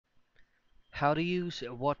How to use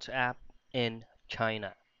WhatsApp in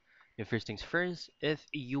China. The first things first, if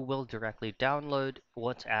you will directly download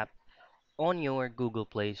WhatsApp on your Google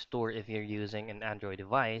Play Store if you're using an Android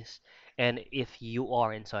device, and if you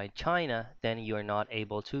are inside China, then you're not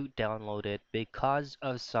able to download it because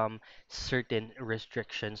of some certain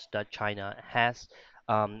restrictions that China has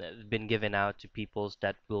been given out to peoples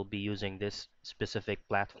that will be using this specific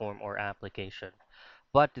platform or application.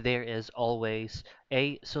 But there is always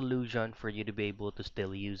a solution for you to be able to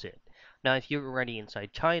still use it. Now, if you're already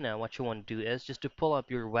inside China, what you want to do is just to pull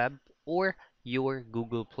up your web or your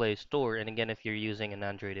Google Play Store. And again, if you're using an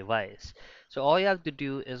Android device. So all you have to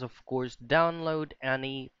do is, of course, download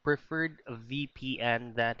any preferred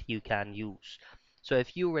VPN that you can use. So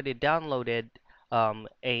if you already downloaded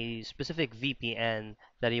a specific VPN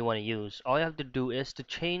that you want to use, all you have to do is to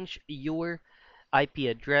change your IP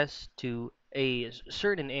address to a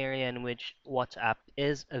certain area in which WhatsApp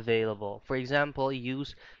is available. For example,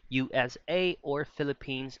 use USA or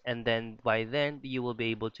Philippines, and then by then you will be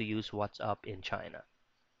able to use WhatsApp in China.